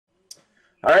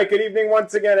All right, good evening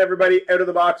once again, everybody. Out of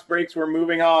the box breaks. We're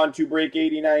moving on to break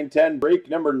 8910, break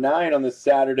number 9 on this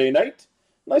Saturday night.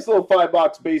 Nice little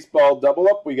 5-box baseball double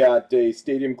up. We got a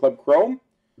Stadium Club Chrome,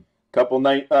 couple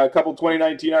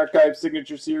 2019 Archive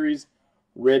Signature Series,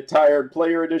 Retired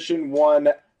Player Edition, one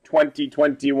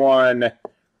 2021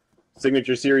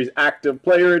 Signature Series Active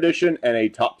Player Edition, and a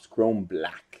Topps Chrome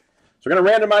Black. So we're going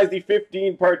to randomize the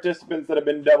 15 participants that have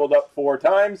been doubled up 4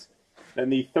 times. Then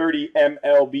the 30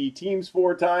 MLB teams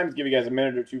 4 times. Give you guys a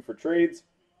minute or two for trades.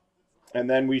 And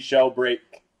then we shall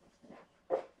break.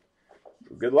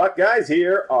 Good luck, guys.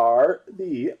 Here are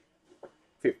the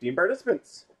 15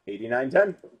 participants.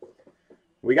 89-10.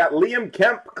 We got Liam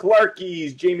Kemp,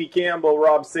 Clarkies, Jamie Campbell,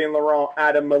 Rob St. Laurent,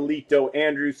 Adam Melito,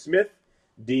 Andrew Smith,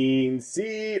 Dean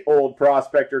C., Old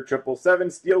Prospector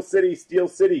 777, Steel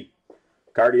City.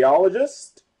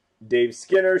 Cardiologist, Dave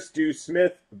Skinner, Stu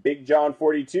Smith, Big John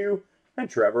 42, and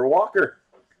Trevor Walker.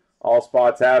 All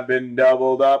spots have been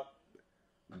doubled up.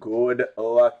 Good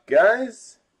luck,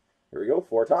 guys. Here we go,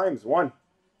 4 times. 1,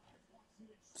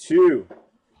 2,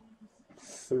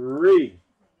 3,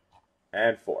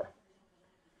 and 4.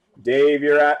 Dave,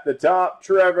 you're at the top.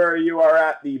 Trevor, you are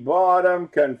at the bottom.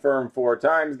 Confirm 4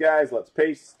 times, guys. Let's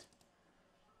paste.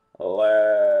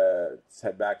 Let's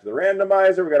head back to the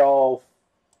randomizer. We got all...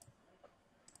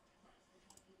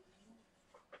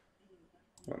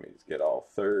 Let me just get all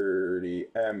 30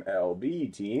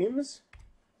 MLB teams.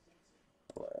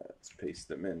 Let's paste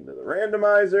them into the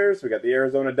randomizer. So we got the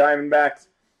Arizona Diamondbacks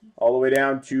all the way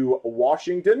down to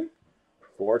Washington.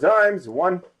 4 times.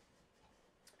 1,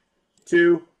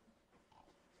 2,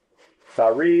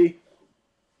 3,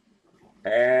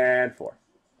 and 4.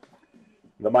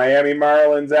 The Miami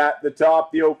Marlins at the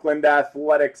top. The Oakland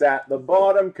Athletics at the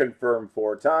bottom. Confirm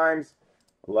 4 times.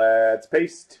 Let's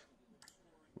paste.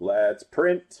 Let's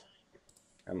print,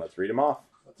 and let's read them off.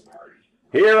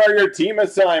 Here are your team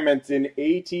assignments in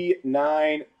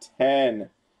 89-10.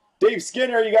 Dave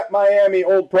Skinner, you got Miami,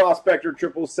 Old Prospector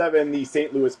 777, the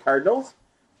St. Louis Cardinals.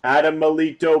 Adam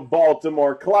Melito,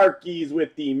 Baltimore, Clarkies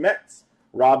with the Mets.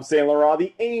 Rob St. Laurent,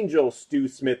 the Angels. Stu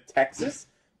Smith, Texas.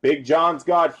 Big John's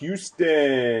got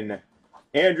Houston.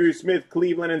 Andrew Smith,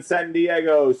 Cleveland and San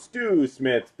Diego. Stu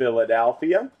Smith,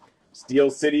 Philadelphia.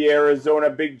 Steel City, Arizona,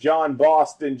 Big John,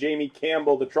 Boston, Jamie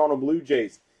Campbell, the Toronto Blue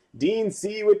Jays. Dean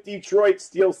C. with Detroit,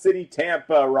 Steel City,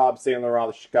 Tampa, Rob St.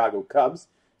 Laurent, the Chicago Cubs.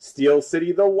 Steel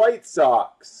City, the White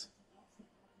Sox.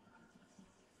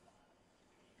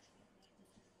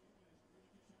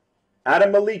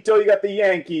 Adam Melito, you got the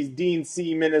Yankees. Dean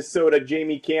C., Minnesota,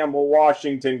 Jamie Campbell,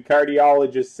 Washington,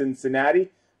 Cardiologist, Cincinnati.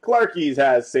 Clarkies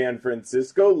has San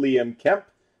Francisco, Liam Kemp,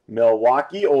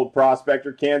 Milwaukee, Old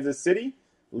Prospector, Kansas City.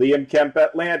 Liam Kemp,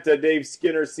 Atlanta, Dave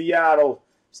Skinner, Seattle,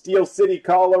 Steel City,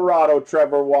 Colorado,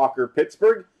 Trevor Walker,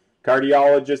 Pittsburgh,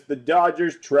 Cardiologist, the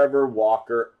Dodgers, Trevor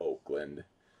Walker, Oakland.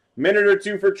 Minute or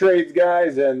two for trades,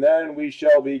 guys, and then we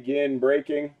shall begin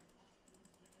breaking.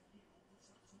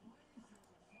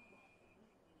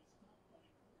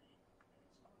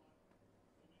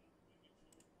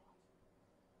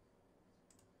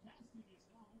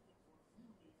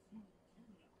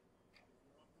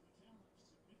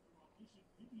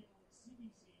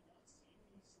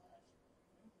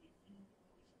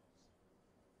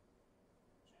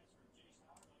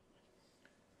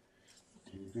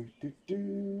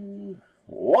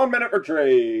 One minute for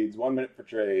trades. 1 minute for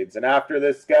trades. And after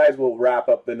this, guys, we'll wrap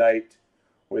up the night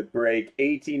with break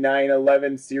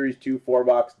 89-11, Series 2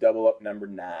 4-box double up number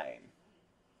 9.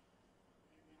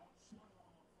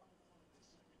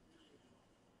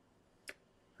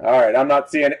 All right, I'm not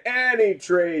seeing any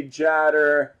trade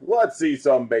chatter. Let's see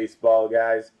some baseball,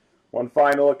 guys. One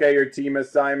final look at your team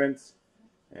assignments.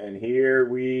 And here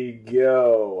we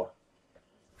go.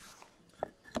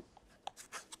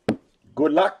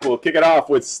 Good luck. We'll kick it off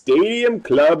with Stadium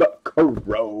Club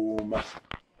Chrome.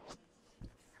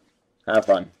 Have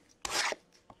fun.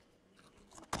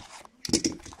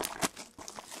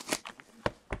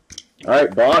 All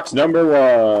right, box number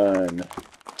 1.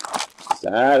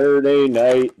 Saturday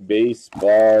night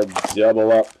baseball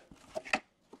double up.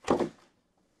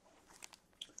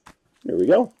 Here we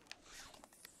go.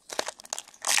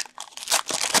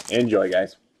 Enjoy,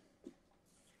 guys.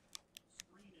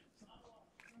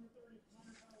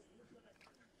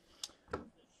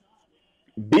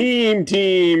 Beam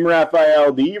Team,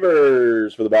 Rafael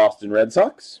Devers for the Boston Red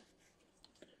Sox.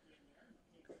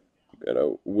 Got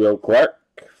a Will Clark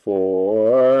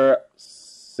for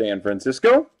San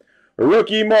Francisco.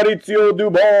 Rookie Mauricio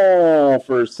Dubon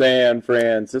for San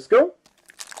Francisco.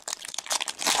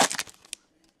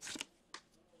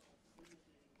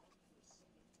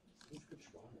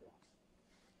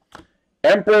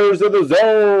 Emperors of the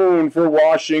Zone for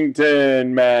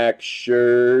Washington, Max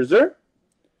Scherzer.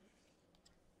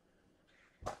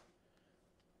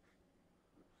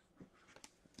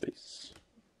 Base.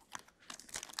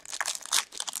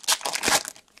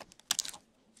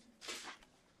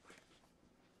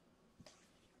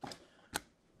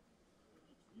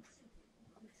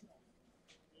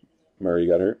 Murray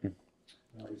got hurt.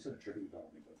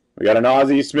 We got an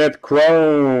Ozzie Smith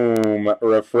Chrome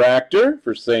Refractor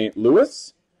for St.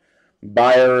 Louis.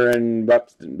 Byron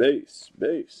Buxton, base.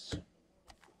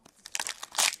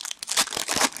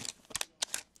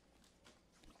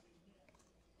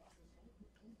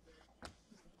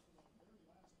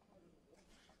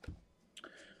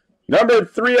 Number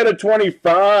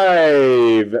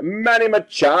 3/25, Manny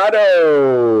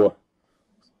Machado.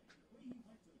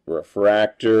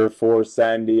 Refractor for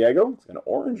San Diego. It's an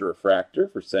orange refractor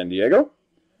for San Diego.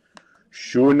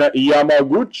 Shun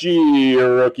Yamaguchi,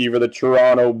 rookie for the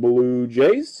Toronto Blue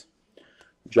Jays.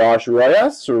 Josh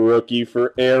Rojas, rookie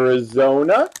for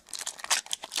Arizona.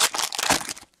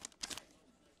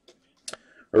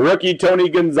 Rookie Tony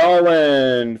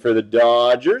Gonzalez for the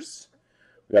Dodgers.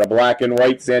 We got a black and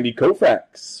white Sandy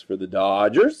Koufax for the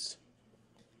Dodgers.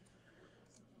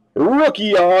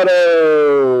 Rookie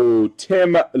auto,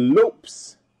 Tim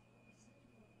Lopes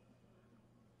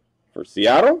for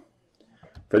Seattle.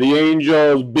 For the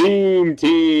Angels, Beam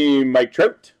Team, Mike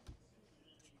Trout.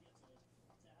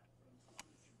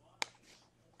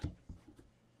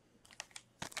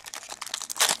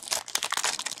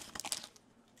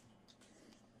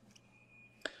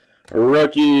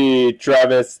 Rookie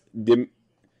Travis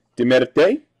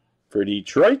Demerte for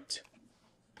Detroit.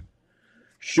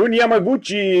 Shun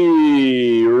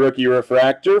Yamaguchi, rookie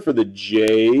refractor for the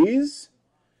Jays.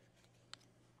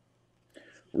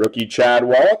 Rookie Chad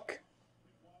Wallach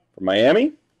for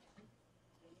Miami.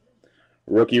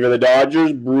 Rookie for the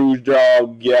Dodgers, Bruce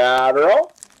Delgado.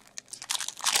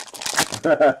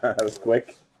 That was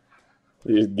quick.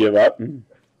 You just give up.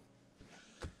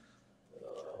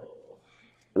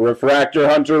 Refractor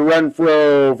Hunter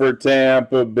Renfroe for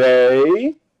Tampa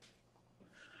Bay.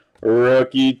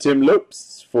 Rookie Tim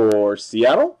Lopes for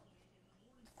Seattle.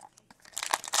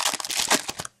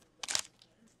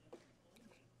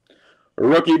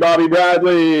 Rookie Bobby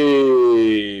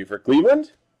Bradley for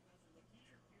Cleveland.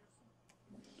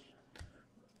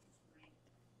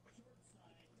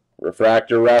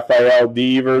 Refractor Rafael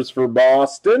Devers for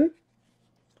Boston.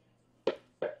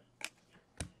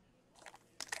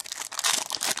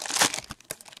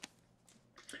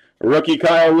 Rookie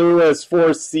Kyle Lewis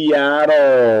for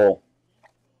Seattle.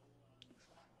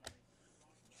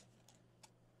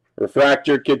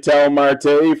 Refractor Ketel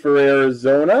Marte for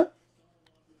Arizona.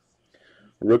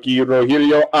 Rookie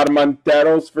Rogelio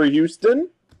Armenteros for Houston.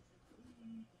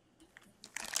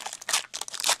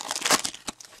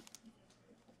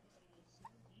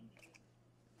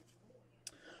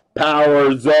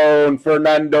 Power Zone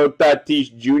Fernando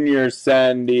Tatis Jr.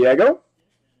 San Diego.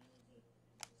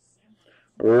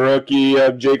 Rookie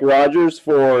of Jake Rogers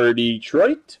for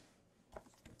Detroit.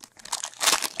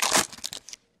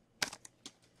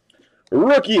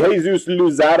 Rookie Jesus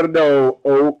Luzardo,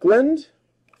 Oakland.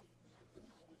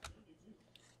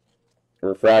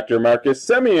 Refractor Marcus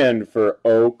Semien for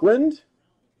Oakland.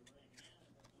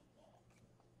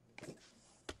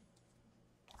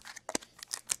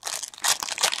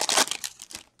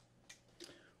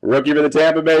 Rookie for the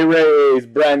Tampa Bay Rays,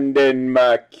 Brendan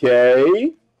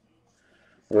McKay.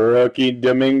 Rookie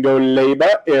Domingo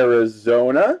Leyba,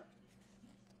 Arizona.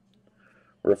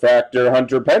 Refractor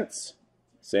Hunter Pence,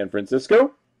 San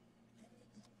Francisco.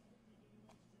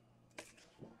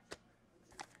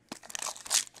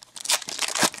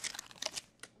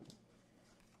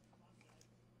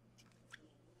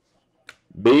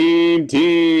 Beam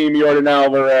Team, Jordan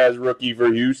Alvarez, rookie for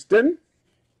Houston.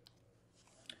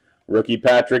 Rookie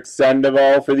Patrick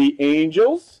Sandoval for the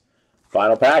Angels.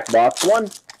 Final pack, box 1,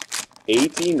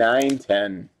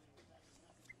 89-10.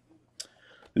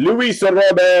 Luis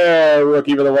Robert,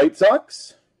 rookie for the White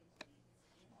Sox.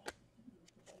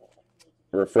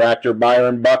 Refractor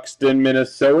Byron Buxton,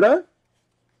 Minnesota.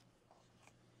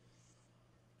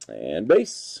 And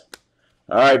base.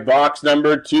 All right, box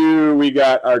number 2. We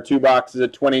got our 2 boxes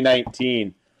of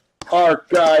 2019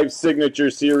 Archive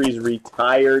Signature Series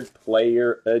Retired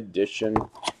Player Edition.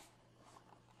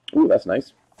 Ooh, that's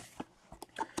nice.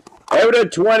 Out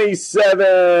of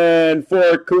 27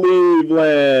 for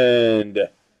Cleveland.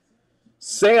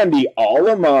 Sandy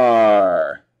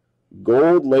Alomar.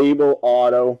 Gold label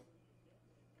auto.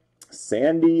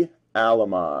 Sandy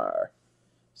Alomar.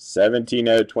 17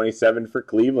 out of 27 for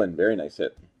Cleveland. Very nice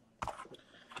hit.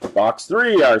 Box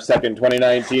 3, our second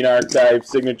 2019 Archive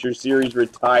Signature Series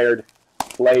Retired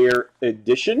Player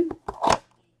Edition.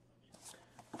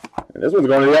 And this one's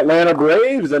going to the Atlanta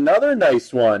Braves. Another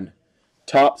nice one.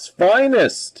 Topps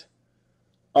Finest.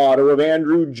 Auto of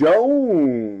Andrew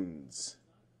Jones.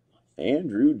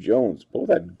 Andrew Jones. Both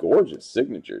had gorgeous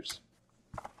signatures.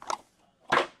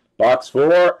 Box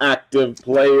 4, Active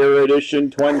Player Edition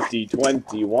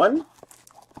 2021.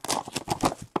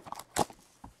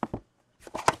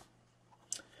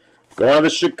 Going to the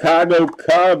Chicago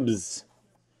Cubs.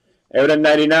 Out of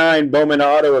 99, Bowman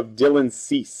Auto of Dylan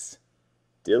Cease.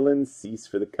 Dylan Cease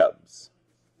for the Cubs.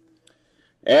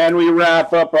 And we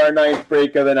wrap up our ninth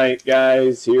break of the night,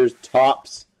 guys. Here's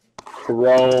Topps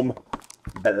Chrome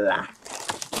Black.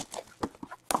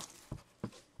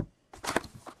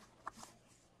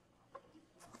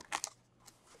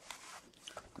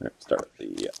 Let's start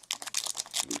with the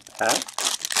pack.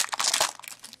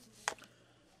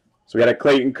 So we got a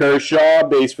Clayton Kershaw,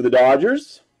 base for the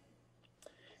Dodgers.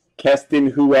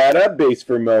 Keston Huerta, base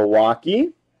for Milwaukee.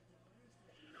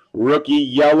 Rookie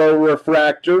yellow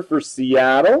refractor for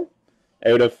Seattle.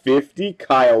 Out of 50,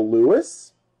 Kyle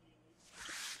Lewis.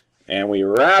 And we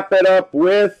wrap it up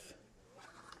with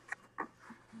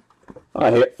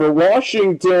a hit for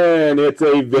Washington. It's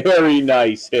a very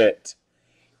nice hit.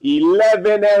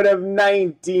 11 out of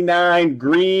 99,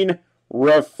 green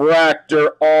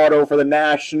refractor auto for the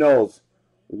Nationals.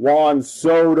 Juan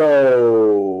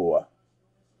Soto.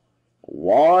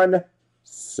 Juan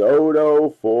Soto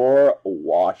for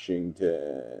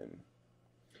Washington.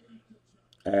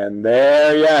 And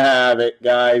there you have it,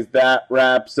 guys. That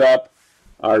wraps up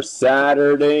our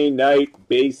Saturday night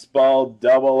baseball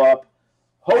double up.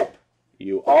 Hope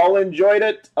you all enjoyed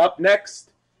it. Up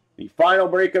next, the final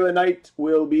break of the night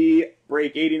will be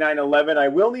break 8911. I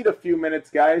will need a few minutes,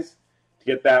 guys, to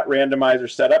get that randomizer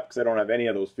set up because I don't have any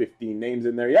of those 15 names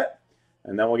in there yet.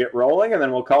 And then we'll get rolling, and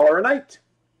then we'll call her a night.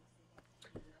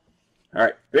 All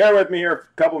right, bear with me here for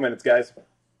a couple minutes, guys.